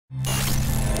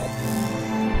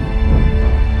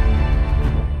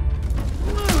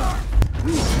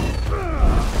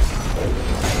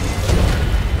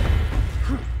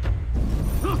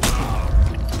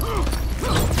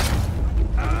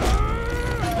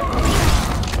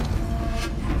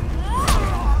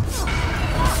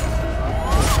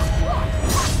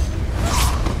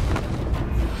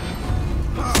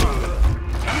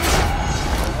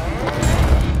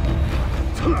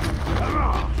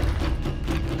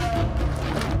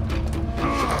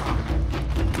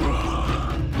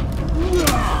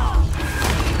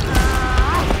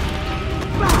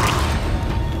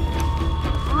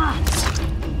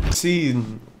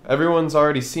seen. Everyone's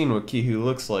already seen what Kihu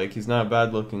looks like. He's not a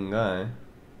bad-looking guy.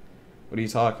 What are you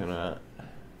talking about?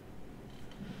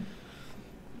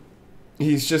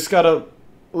 He's just got a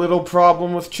little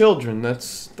problem with children.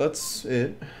 That's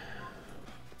it.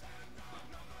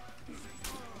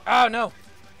 Oh no!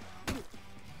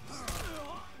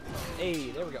 Hey,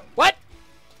 there we go. What?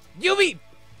 Ubi!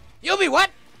 Ubi,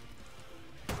 what?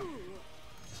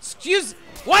 Excuse...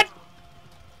 What?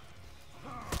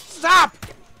 Stop!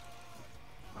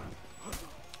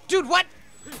 Dude, what?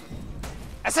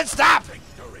 I said stop!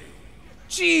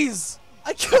 Jeez!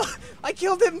 I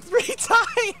killed him 3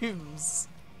 times!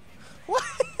 What?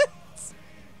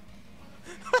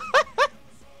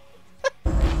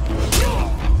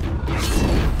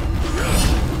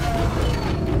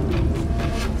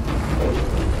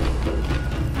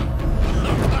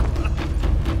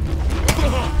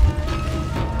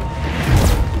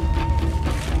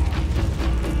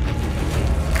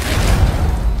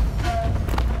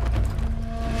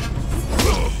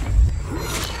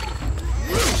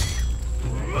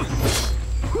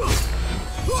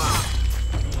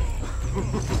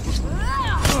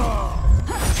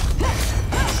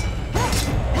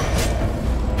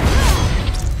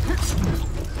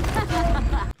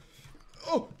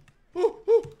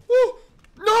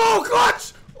 No,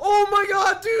 clutch! Oh my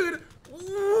god, dude!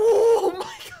 Oh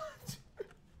my god!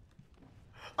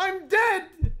 I'm dead!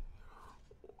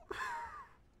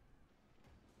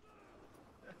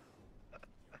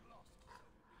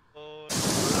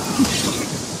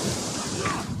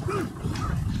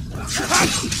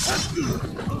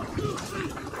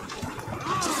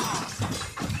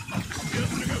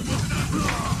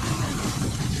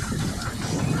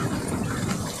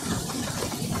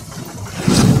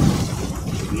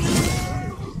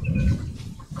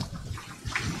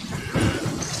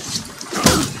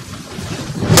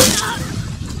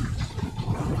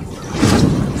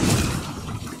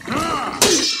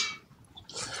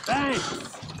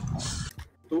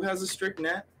 Who has a strict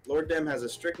net? Lord Dem has a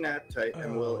strict net type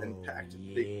and will impact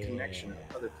the connection of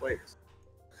other players.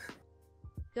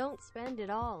 Don't spend it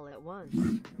all at once.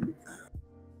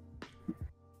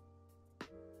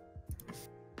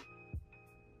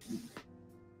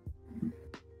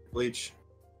 Bleach,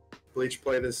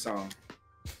 play this song.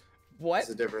 What? It's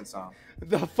a different song.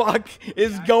 The fuck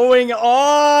is going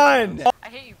on? I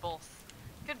hate you both.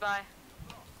 Goodbye.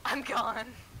 I'm gone.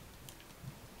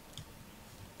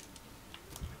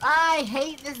 I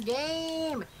hate this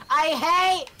game! I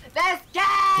hate this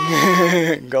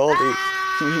game! Goldie.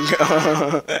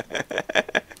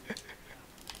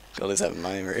 Goldie's having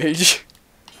mind rage.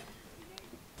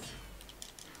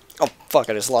 Oh fuck,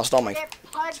 I just lost all my... Get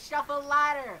punched off a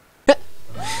ladder!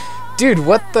 Dude,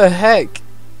 what the heck?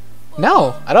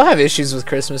 No, I don't have issues with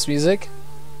Christmas music.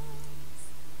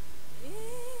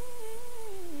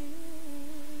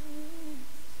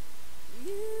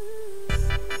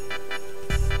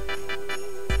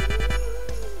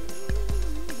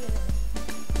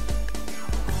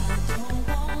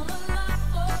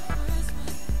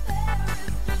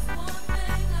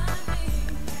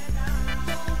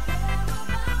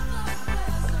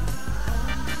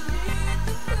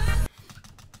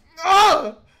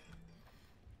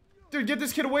 Dude, get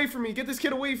this kid away from me. Get this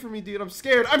kid away from me, dude. I'm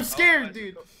scared. I'm scared,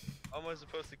 dude. How am I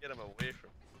supposed to get him away from?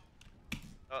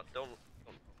 Oh, don't.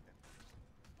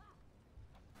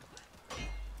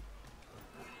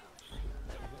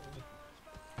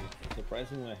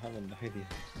 Surprisingly, I haven't died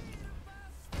yet.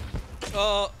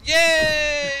 Oh,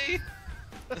 yay!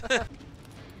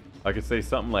 I could say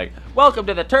something like, "Welcome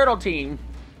to the TirtleTeam,"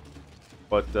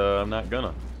 but I'm not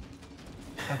gonna.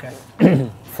 Okay.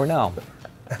 For now.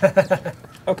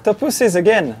 Octopuses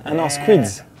again, and now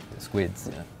squids. Squids,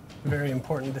 yeah. Very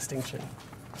important distinction.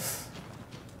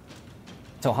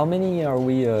 So how many are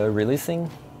we releasing,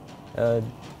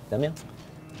 Damien?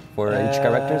 For each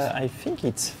characters? I think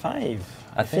it's 5.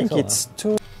 I think so, it's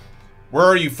 2. Where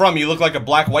are you from? You look like a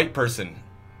black-white person.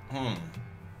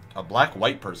 A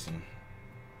black-white person.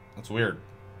 That's weird.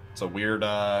 It's a weird,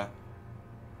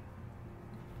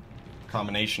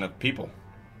 combination of people.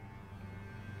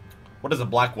 What is a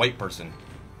black-white person?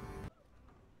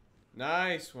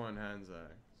 Nice one,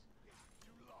 Hanzai.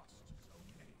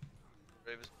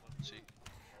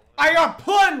 I got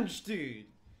plunged, dude!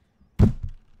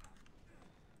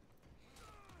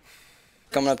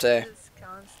 Coming up to A.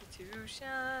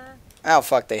 Oh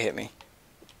fuck, they hit me.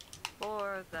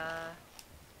 For the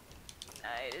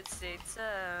United States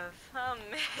of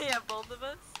yeah, both of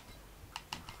us.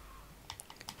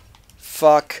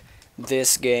 Fuck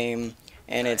this game,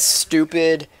 and it's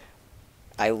stupid.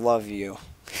 I love you.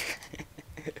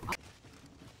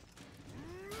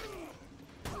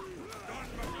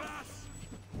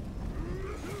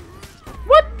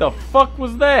 the fuck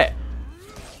was that?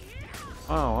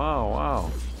 Wow, wow,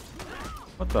 wow.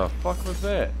 What the fuck was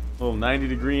that? Little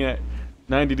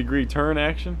 90-degree turn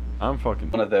action? I'm fucking...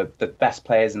 One of the best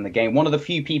players in the game. One of the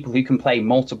few people who can play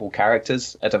multiple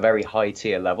characters at a very high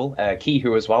tier level.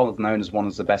 Kihu as well, known as one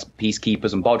of the best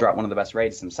peacekeepers, and Bodrak, one of the best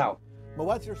raiders himself. But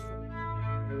what's your...